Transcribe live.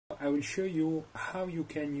I will show you how you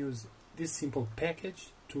can use this simple package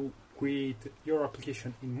to create your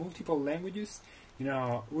application in multiple languages in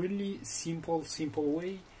a really simple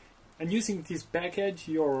way. And using this package,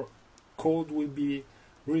 your code will be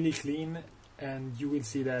really clean, and you will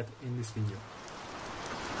see that in this video.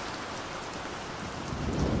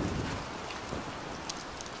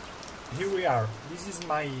 Here we are. This is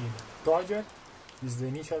my project. This is the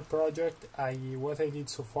initial project. What I did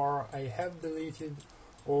so far, I have deleted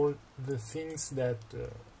all the things that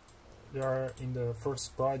there are in the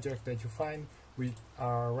first project that you find with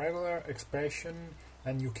a regular expression,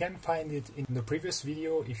 and you can find it in the previous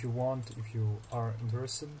video if you want, if you are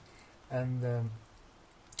interested. And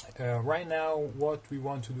right now what we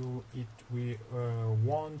want to do is we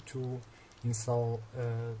want to install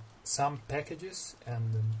some packages,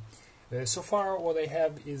 and so far what I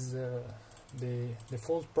have is the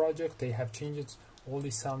default project. They have changed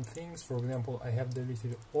only some things. For example, I have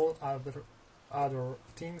deleted all other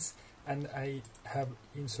things, and I have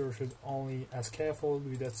inserted only a scaffold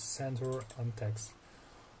with a center and text.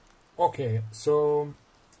 Okay, so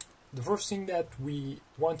the first thing that we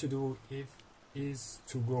want to do is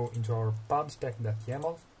to go into our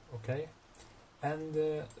pubspec.yaml, okay, and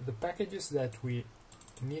the packages that we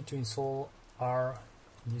need to install are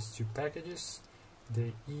these two packages,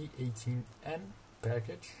 the E18N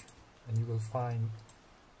package, and you will find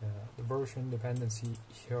the version dependency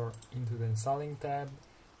here into the installing tab,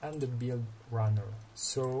 and the build runner.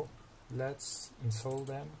 So let's install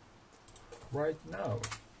them right now.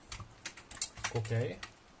 Okay,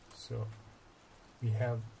 so we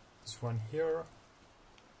have this one here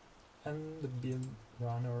and the build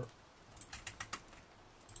runner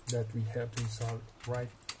that we have to install right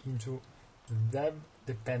into the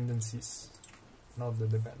dependencies, not the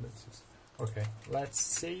dependencies. Okay, let's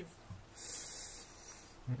save.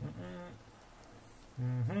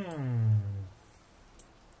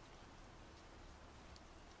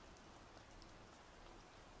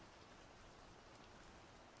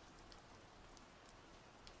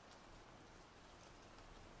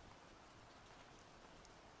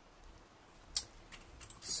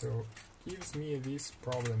 So gives me this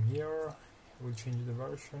problem here. We'll change the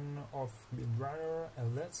version of build runner,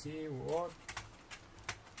 and let's see what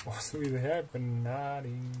will happen.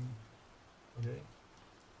 Nothing. Okay,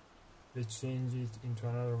 let's change it into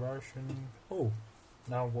another version. Oh,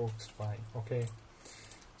 now works fine. Okay,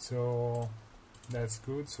 so that's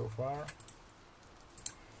good so far.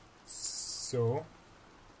 So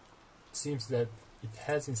it seems that it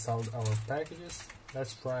has installed our packages.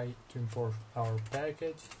 Let's try to import our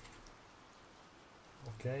package.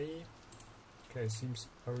 Okay, seems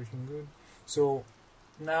everything good. So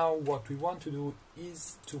now what we want to do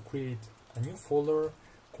is to create a new folder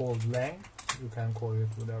called lang. You can call it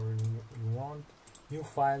whatever you want. New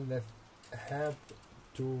file that have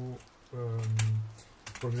to,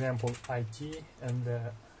 for example, IT, and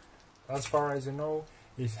as far as you know,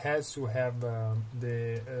 it has to have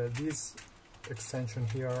this extension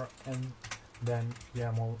here, and then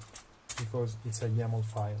YAML, because it's a YAML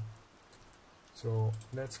file. So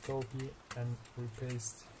let's copy and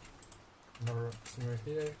repaste another similar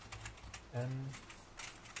here, and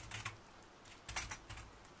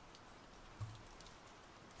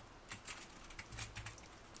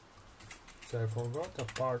so I forgot a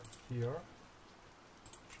part here.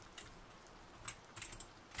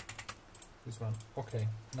 This one. Okay,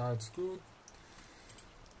 now it's good.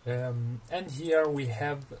 And here we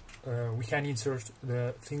have we can insert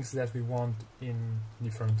the things that we want in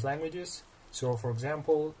different languages. So for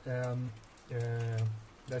example,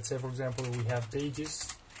 let's say for example we have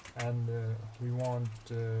pages, and we want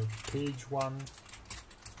page 1,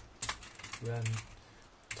 then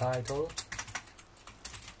title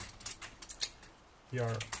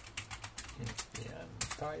here in the end,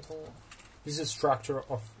 title. This is the structure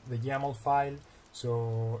of the YAML file.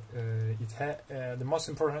 So the most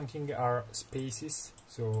important thing are spaces.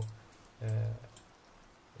 So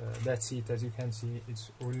that's it. As you can see,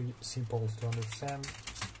 it's really simple to understand.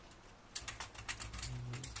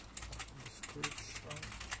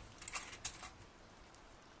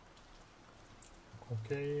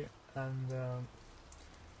 Okay,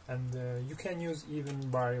 and you can use even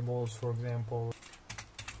variables, for example.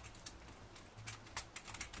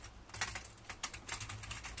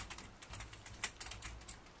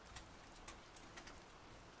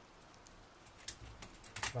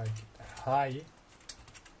 Like hi,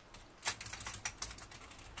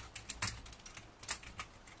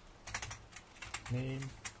 name.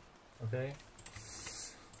 Okay,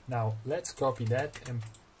 now let's copy that and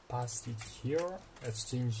paste it here. Let's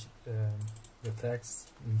change the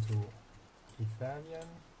text into Italian.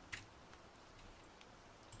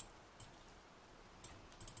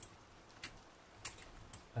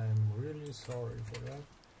 really sorry for that.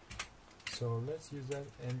 So let's use that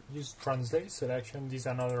and use translate selection. This is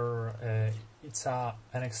another it's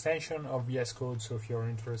an extension of VS Code, so if you're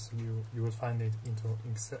interested you will find it into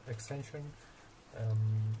extension.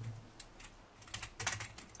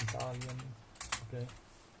 Italian, okay.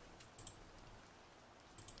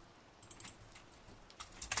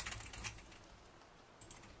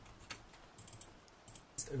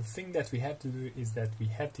 The thing that we have to do is that we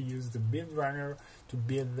have to use the build runner to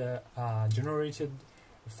build the generated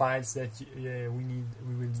files that we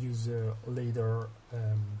will use later,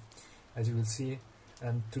 as you will see.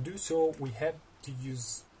 And to do so we have to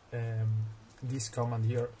use this command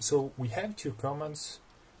here. So we have two commands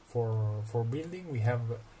for building. We have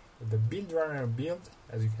the build runner build,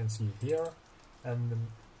 as you can see here, and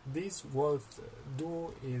this what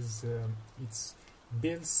do is it's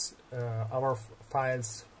builds our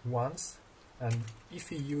files once, and if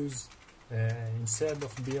we use instead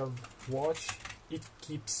of build watch, it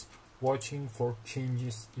keeps watching for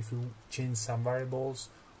changes if you change some variables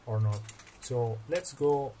or not. So let's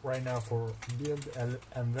go right now for build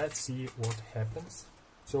and let's see what happens.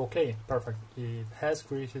 So okay, perfect, it has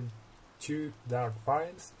created two Dart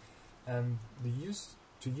files, and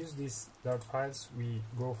to use these Dart files we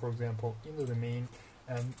go, for example, into the main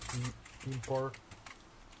and we import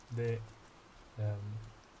the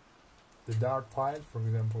Dart file. For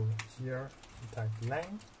example, here we type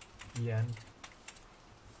lang en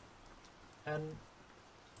and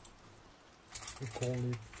we call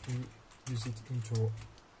it, we use it into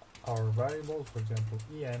our variable, for example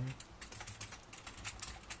en,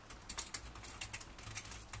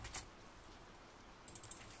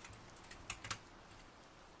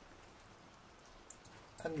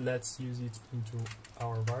 and let's use it into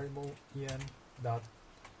our variable en dot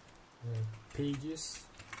pages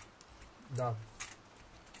dot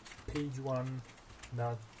page one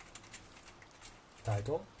dot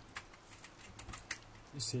title.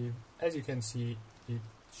 You see, as you can see, it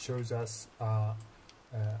shows us a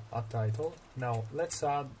title. Now let's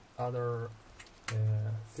add other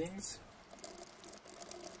things.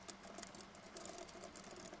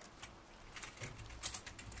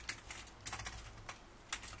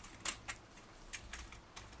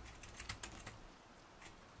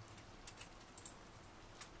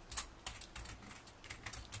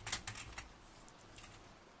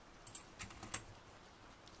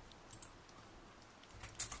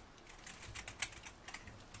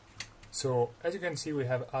 So as you can see, we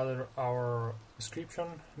have added our description.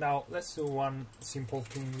 Now let's do one simple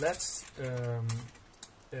thing. Let's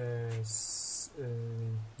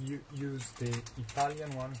use the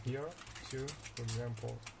Italian one here too. For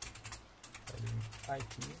example,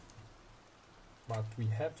 IT, but we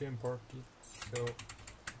have to import it. So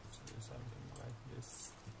let's do something like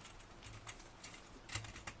this.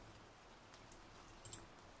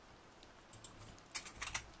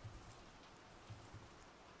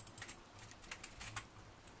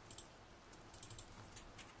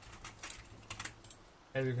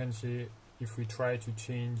 As you can see, if we try to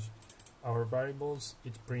change our variables,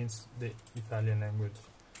 it prints the Italian language.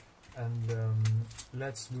 And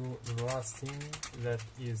let's do the last thing, that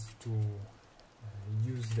is to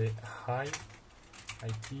use the hi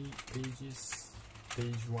IT pages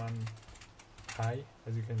page one hi.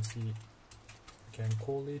 As you can see, we can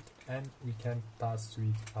call it and we can pass to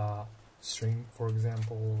it a string, for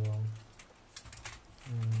example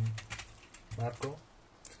Marco.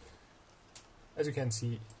 As you can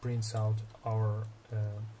see, it prints out our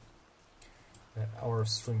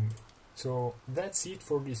string. So that's it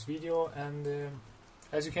for this video, and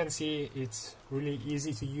as you can see, it's really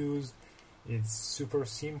easy to use, it's super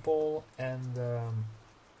simple, and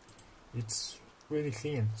it's really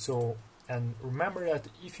clean. So, and remember that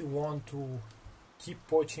if you want to keep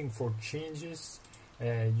watching for changes,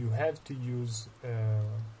 you have to use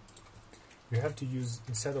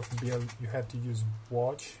instead of build, you have to use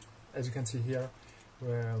watch. As you can see here,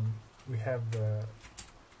 we have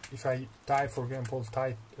if I type, for example,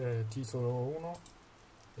 titolo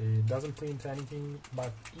 1, it doesn't print anything,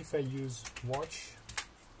 but if I use watch,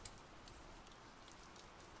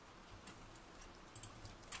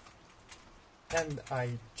 and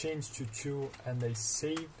I change to 2 and I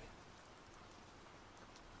save,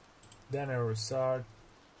 then I restart,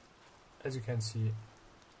 as you can see,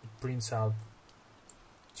 it prints out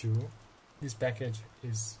 2. This package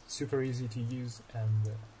is super easy to use, and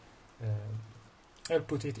I'll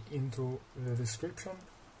put it into the description.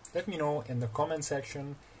 Let me know in the comment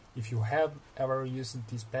section if you have ever used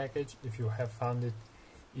this package, if you have found it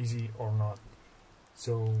easy or not.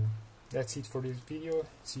 So that's it for this video.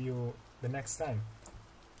 See you the next time.